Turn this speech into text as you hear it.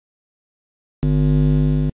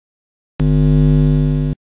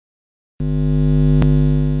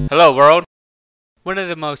Hello world! One of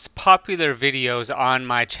the most popular videos on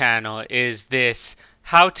my channel is this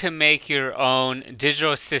how to make your own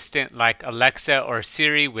digital assistant like Alexa or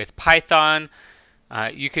Siri with Python.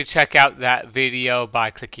 You can check out that video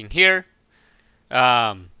by clicking here.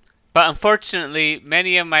 But unfortunately,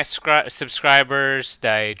 many of my subscribers,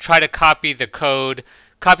 they try to copy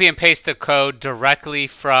and paste the code directly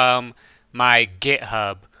from my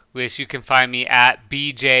GitHub, which you can find me at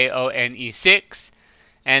BJONE6.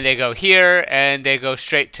 And they go here and they go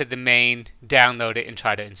straight to the main, download it, and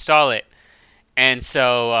try to install it. And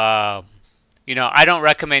so, I don't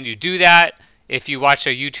recommend you do that. If you watch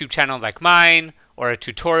a YouTube channel like mine, or a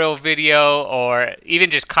tutorial video, or even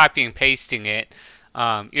just copying and pasting it,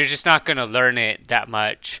 you're just not going to learn it that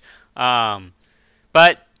much.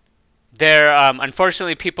 But there,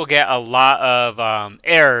 unfortunately, people get a lot of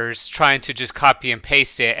errors trying to just copy and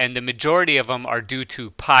paste it, and the majority of them are due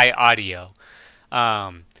to PyAudio.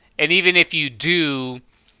 And even if you do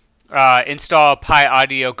install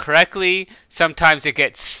PyAudio correctly, sometimes it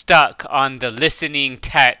gets stuck on the listening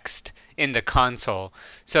text in the console.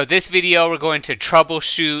 So this video, we're going to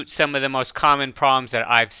troubleshoot some of the most common problems that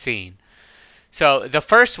I've seen. So the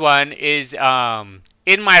first one is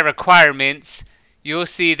in my requirements, you'll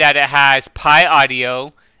see that it has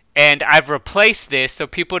PyAudio, and I've replaced this so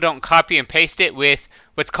people don't copy and paste it with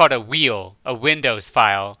what's called a Windows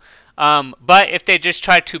file. But if they just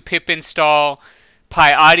try to pip install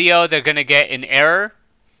PyAudio, they're going to get an error.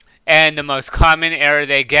 And the most common error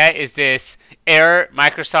they get is this error,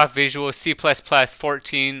 Microsoft Visual C++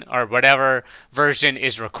 14 or whatever version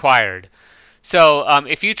is required. So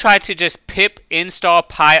if you try to just pip install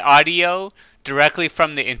PyAudio directly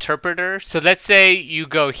from the interpreter, so let's say you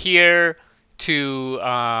go here to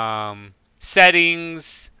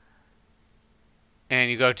settings, and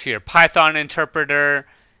you go to your Python interpreter,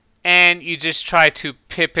 and you just try to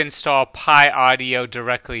pip install PyAudio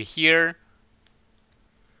directly here.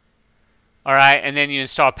 Alright, and then you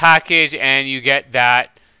install package and you get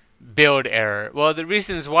that build error. Well, the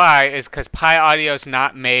reasons why is because PyAudio is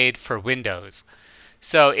not made for Windows.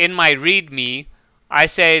 So in my README, I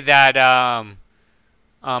say that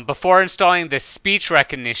before installing the speech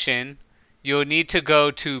recognition, you'll need to go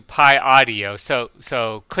to PyAudio.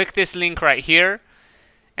 So click this link right here,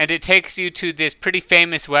 and it takes you to this pretty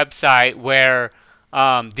famous website where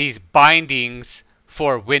these bindings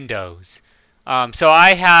for Windows. So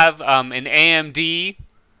I have an AMD,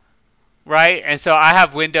 right? And so I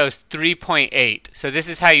have Windows 3.8. So this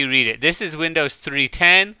is how you read it. This is Windows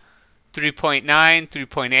 3.10, 3.9,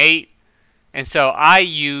 3.8. And so I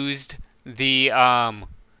used the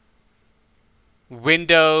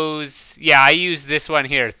Windows, I used this one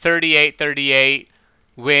here, 3838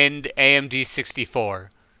 Wind AMD 64.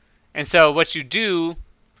 And so what you do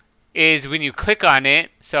is when you click on it,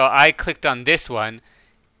 so I clicked on this one,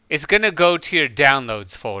 it's going to go to your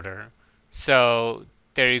downloads folder. So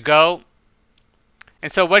there you go.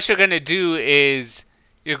 And so what you're going to do is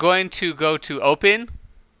you're going to go to open.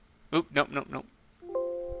 Oop, nope.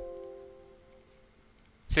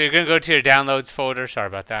 So you're going to go to your downloads folder. Sorry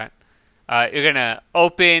about that. You're going to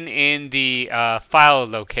open in the file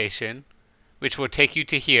location, which will take you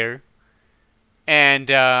to here. And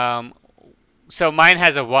so mine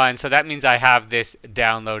has a 1, so that means I have this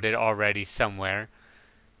downloaded already somewhere.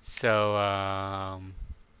 So,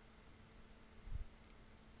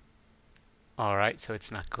 alright, so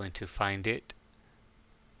it's not going to find it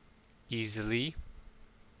easily.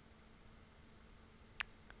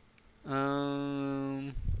 I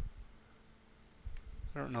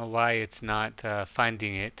don't know why it's not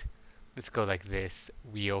finding it. Let's go like this,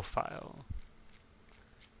 wheel file.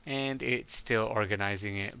 And it's still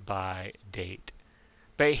organizing it by date.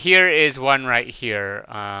 But here is one right here,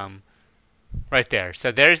 right there.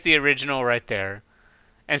 So there's the original right there.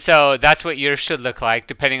 And so that's what yours should look like,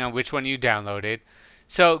 depending on which one you downloaded.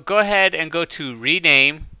 So go ahead and go to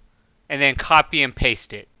rename, and then copy and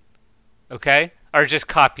paste it. Okay? Or just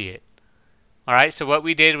copy it. Alright, so what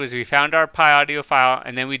we did was we found our PyAudio file,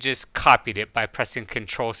 and then we just copied it by pressing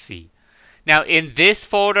Control-C. Now in this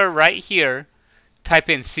folder right here, type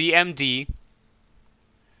in CMD,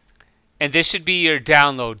 and this should be your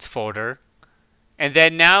downloads folder. And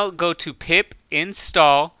then now go to pip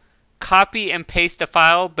install, copy and paste the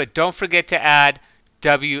file, but don't forget to add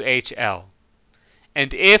WHL.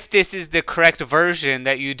 And if this is the correct version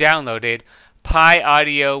that you downloaded,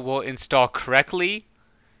 PyAudio will install correctly.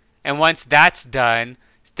 And once that's done,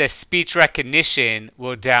 the speech recognition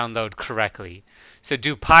will download correctly. So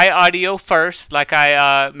do PyAudio first, like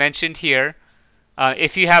I mentioned here.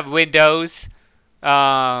 If you have Windows,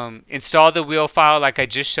 install the wheel file like I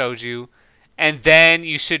just showed you, and then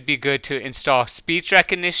you should be good to install speech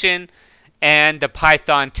recognition and the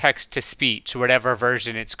Python text-to-speech, whatever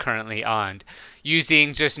version it's currently on,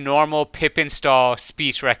 using just normal pip install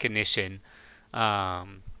speech recognition.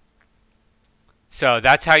 So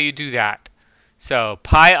that's how you do that. So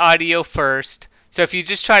PyAudio first. So if you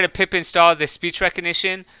just try to pip install the speech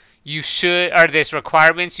recognition, you should, or this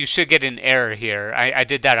requirements, you should get an error here. I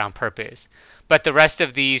did that on purpose. But the rest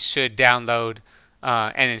of these should download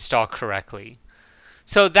and install correctly.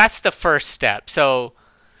 So that's the first step. So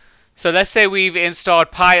let's say we've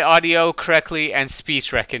installed PyAudio correctly and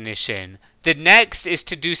speech recognition. The next is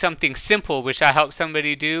to do something simple, which I help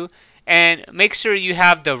somebody do, and make sure you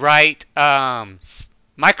have the right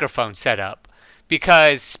microphone set up,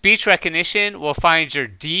 because speech recognition will find your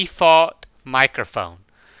default microphone.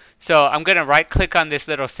 So I'm going to right click on this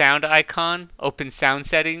little sound icon, open sound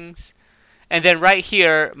settings, and then right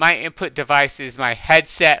here my input device is my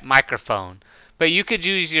headset microphone. But you could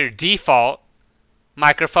use your default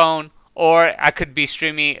microphone, or I could be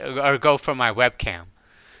streaming or go for my webcam.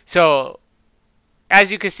 So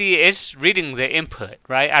as you can see, it's reading the input,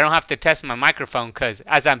 right? I don't have to test my microphone because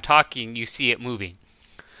as I'm talking, you see it moving.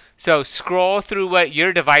 So scroll through what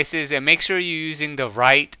your device is and make sure you're using the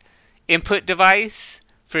right input device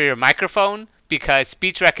for your microphone, because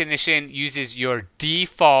speech recognition uses your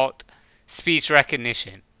default speech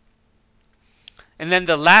recognition. And then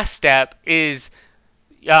the last step is,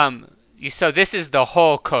 so this is the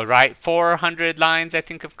whole code, right? 400 lines, I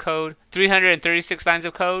think, of code, 336 lines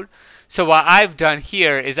of code. So what I've done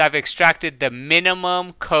here is I've extracted the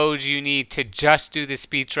minimum code you need to just do the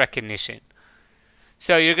speech recognition.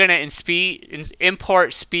 So you're going to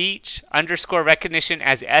import speech underscore recognition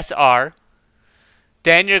as SR.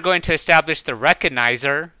 Then you're going to establish the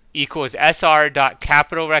recognizer equals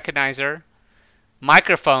SR.capital recognizer.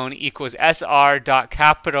 Microphone equals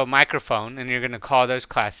SR.capital microphone, and you're going to call those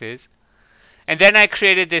classes. And then I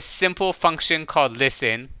created this simple function called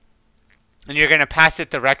listen, and you're going to pass it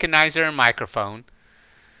the recognizer and microphone.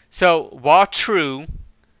 So while true,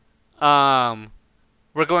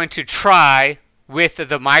 we're going to try with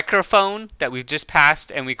the microphone that we've just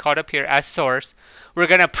passed and we called up here as source. We're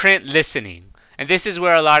going to print listening. And this is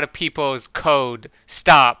where a lot of people's code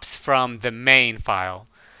stops from the main file.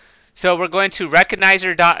 So we're going to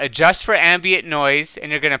recognizer.adjust for ambient noise, and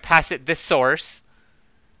you're going to pass it the source.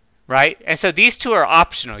 Right? And so these two are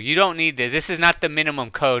optional. You don't need this. This is not the minimum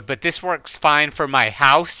code, but this works fine for my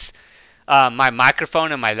house, my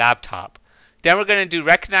microphone, and my laptop. Then we're going to do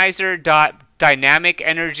recognizer.dynamic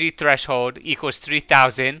energy threshold equals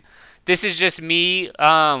 3000. This is just me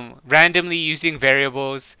randomly using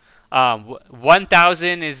variables.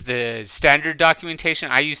 1000 is the standard documentation.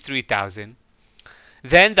 I use 3000.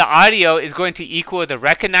 Then the audio is going to equal the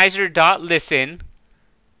recognizer.listen,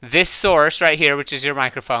 this source right here, which is your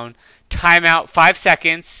microphone, timeout 5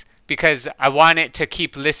 seconds, because I want it to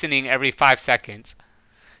keep listening every 5 seconds.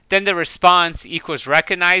 Then the response equals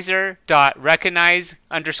recognizer.recognize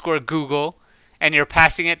underscore Google, and you're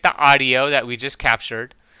passing it the audio that we just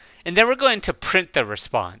captured. And then we're going to print the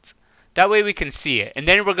response. That way we can see it. And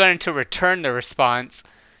then we're going to return the response.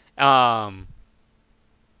 And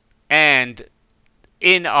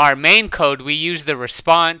in our main code, we use the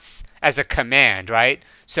response as a command, right?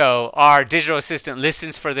 So our digital assistant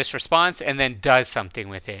listens for this response and then does something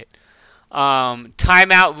with it.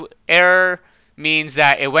 Timeout error means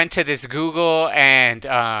that it went to this Google and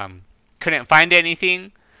couldn't find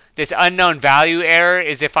anything. This unknown value error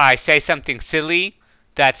is if I say something silly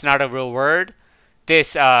that's not a real word.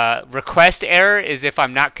 This request error is if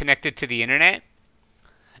I'm not connected to the internet.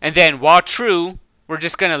 And then while true, we're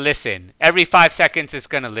just going to listen. Every 5 seconds it's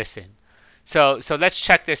going to listen. So let's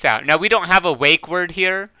check this out. Now we don't have a wake word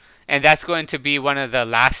here, and that's going to be one of the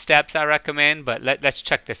last steps I recommend, but let's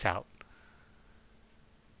check this out.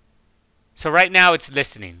 So right now it's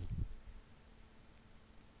listening.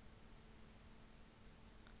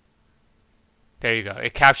 There you go.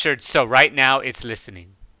 It captured, so right now it's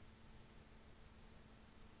listening.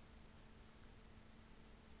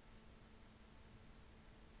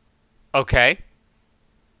 Okay.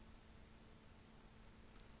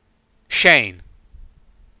 Shane.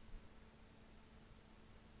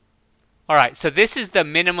 All right, so this is the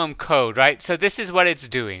minimum code, right? So this is what it's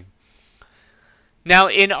doing. Now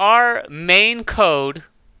in our main code,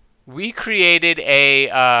 we created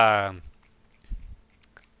a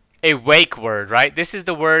wake word, right? This is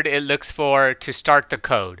the word it looks for to start the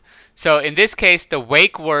code. So in this case, the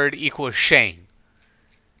wake word equals Shane.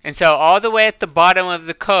 And so all the way at the bottom of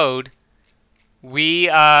the code, we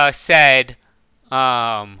said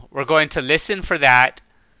we're going to listen for that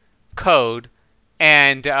code,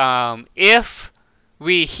 and if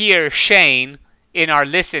we hear Shane in our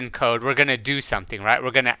listen code, we're going to do something, right?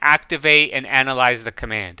 We're going to activate and analyze the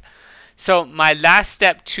command. So my last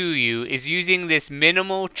step to you is using this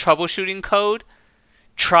minimal troubleshooting code.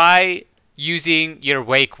 Try using your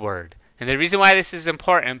wake word. And the reason why this is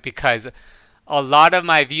important, because a lot of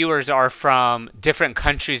my viewers are from different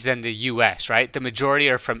countries than the US, right? The majority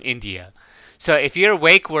are from India. So if your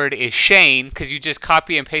wake word is Shane, because you just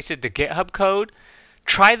copy and pasted the GitHub code,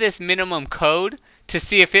 try this minimum code to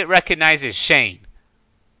see if it recognizes Shane.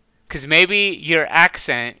 Because maybe your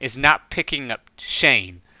accent is not picking up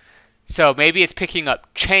Shane. So maybe it's picking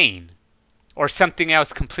up chain or something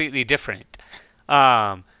else completely different.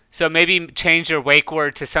 So maybe change your wake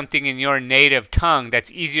word to something in your native tongue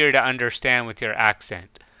that's easier to understand with your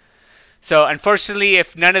accent. So unfortunately,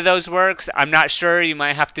 if none of those works, I'm not sure. You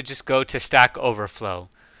might have to just go to Stack Overflow.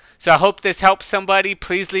 So I hope this helps somebody.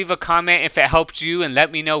 Please leave a comment if it helped you and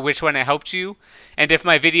let me know which one it helped you. And if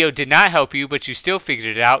my video did not help you but you still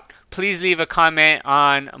figured it out, please leave a comment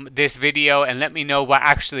on this video and let me know what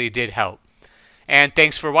actually did help. And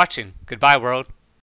thanks for watching. Goodbye, world.